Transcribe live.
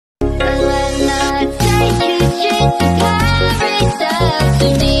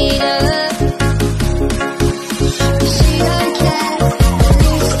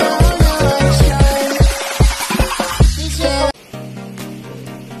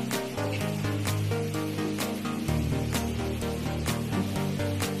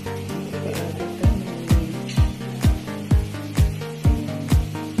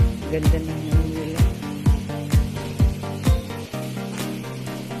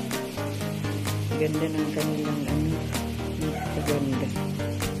Napakaganda ng kanilang ano. Napakaganda.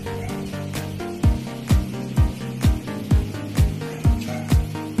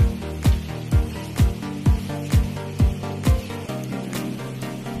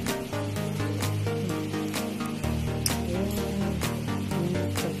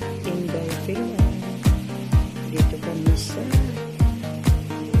 Inday film. Dito kami sa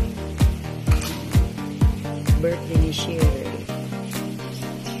birthday ni Sherry.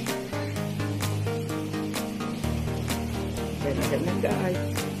 Ganda na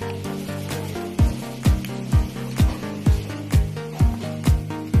guys.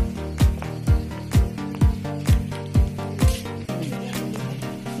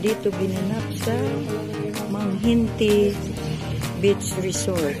 Dito ginanap sa Manghinti Beach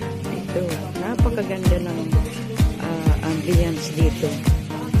Resort. Ito, napakaganda ng ambience dito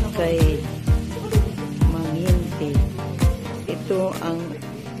kay Manghinti. Ito ang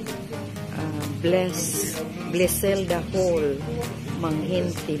Bleselda Hall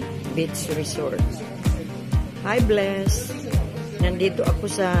Manghinti Beach Resort. Hi Bless! Nandito ako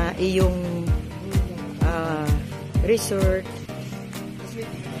sa iyong resort.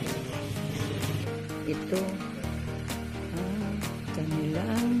 Ito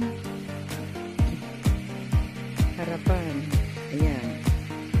kanilang harapan. Ayan.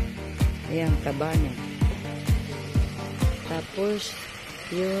 Ayan, kabana. Tapos,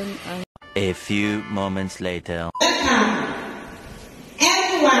 yun ang... A few moments later. Welcome,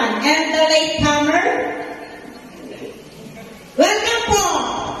 everyone, and the latecomer. Welcome po,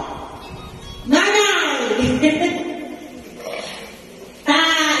 Nanay.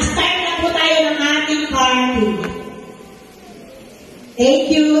 Start na po tayo ng ating party.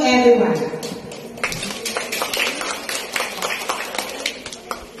 Thank you, everyone.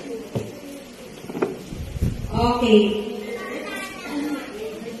 Okay.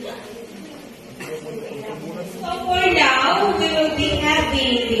 So for now, we will be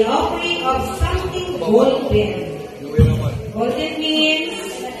having the offering of something golden. Golden means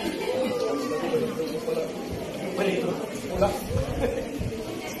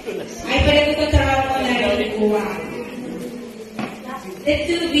ay pala ko trabaho ko na rin kuha. The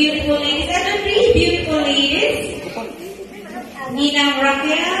two beautiful ladies, and the three beautiful ladies, Ninang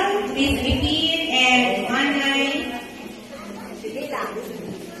Raquel, Miss Vipin, and Manay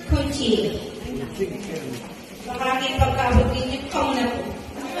Kunchi. Baka aking pagkaabot ninyo, ikaw na po.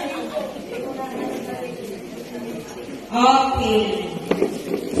 Okay.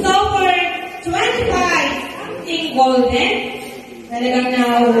 So for 25 something golden, talagang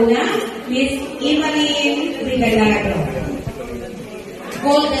nauna, Miss Emeline Regalado.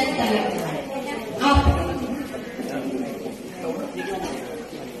 Golden talaga. Okay.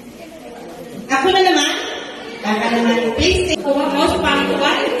 Ako na naman. Baka naman, please take the most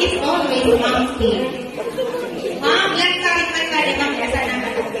punctual is always mounting. Ma'am, lang tarik ma'am, kasa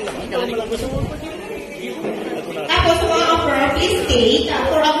naman. Tapos, mga offer, please take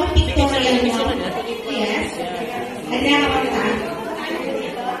for our pictorial ma'am. Yes. Ano na naman ta?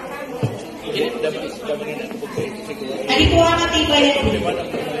 Ano po ang ating bayan?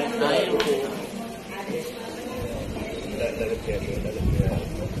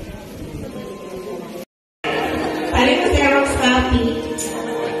 Pare ko Xerox copy.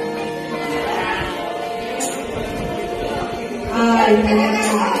 Ay,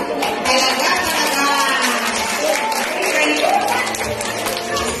 talaga.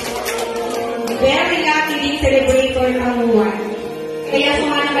 Very lucky din celebrator ng buwan. Kaya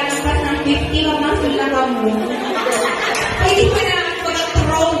sumanagalampas ng 50 o mga sulang mo. Pwede pa na ako ng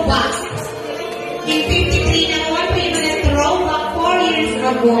throwback. In 53 na buwan, pwede pa na throwback 4 years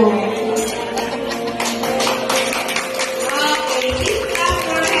ago. Okay, please clap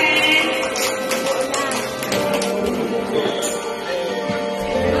your hands.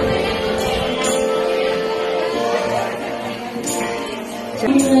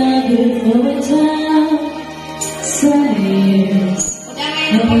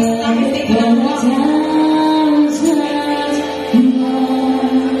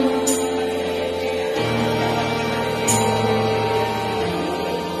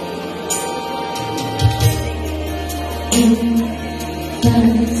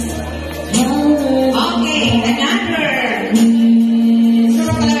 Okay, another.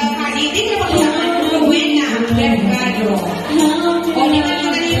 So, hindi ka magbubuena ang Bergado. O, di ba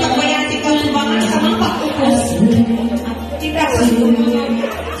yung ganito ko yan si Pagsubangan sa mga pag-upos? Kita ko.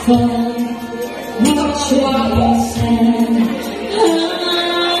 Hindi ka magsubangan.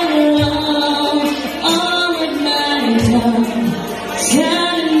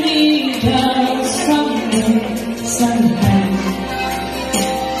 Somehow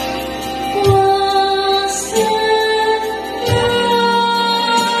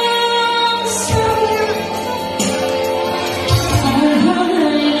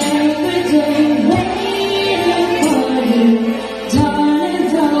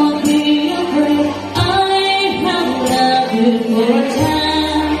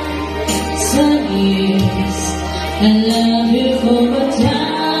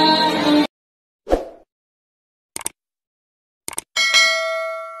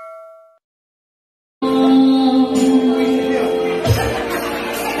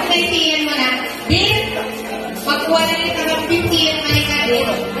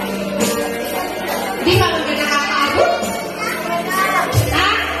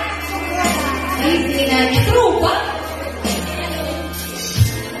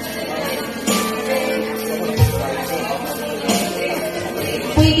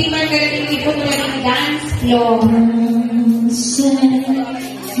Floor.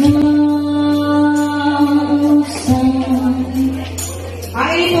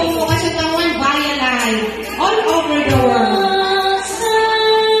 Ay, ito po kasi tawan bayalay all over the world.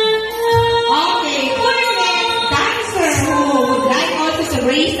 Okay, for the next dancer who would like also to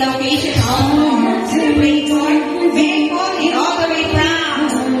raise the occasion of our celebrator, may call it all the way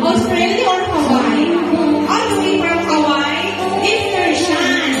from Australia or Hawaii. All the way from Hawaii, Mr.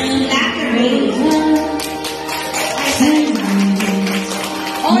 Sean Lattery.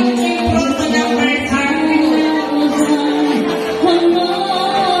 All the way from the number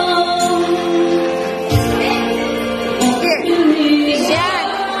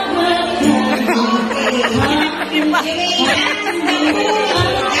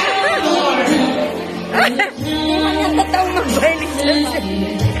Nakataw mag-balik lang siya.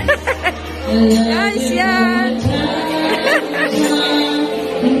 Yan siya.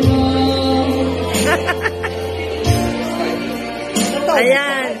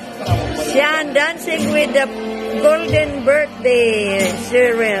 Ayan. Siya dancing with the golden birthday,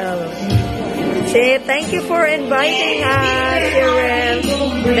 Cheryl. Say thank you for inviting us, Cheryl.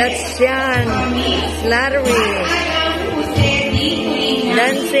 That's Sean Slattery.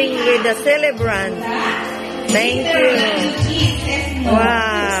 Dancing with the celebrant. Thank you.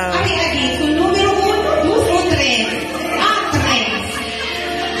 Wow.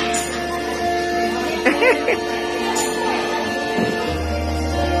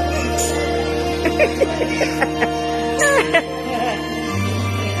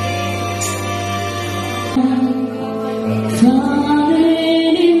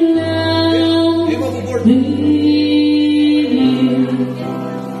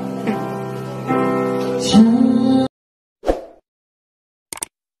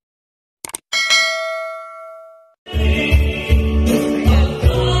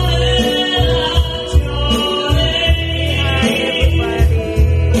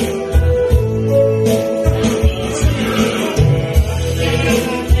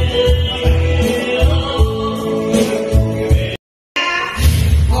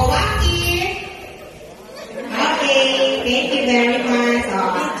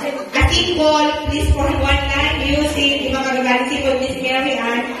 Please for one line music, di ba magagaling si Miss Mary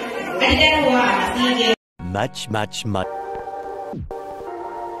Ann? Ano dalawa? Sige. Much.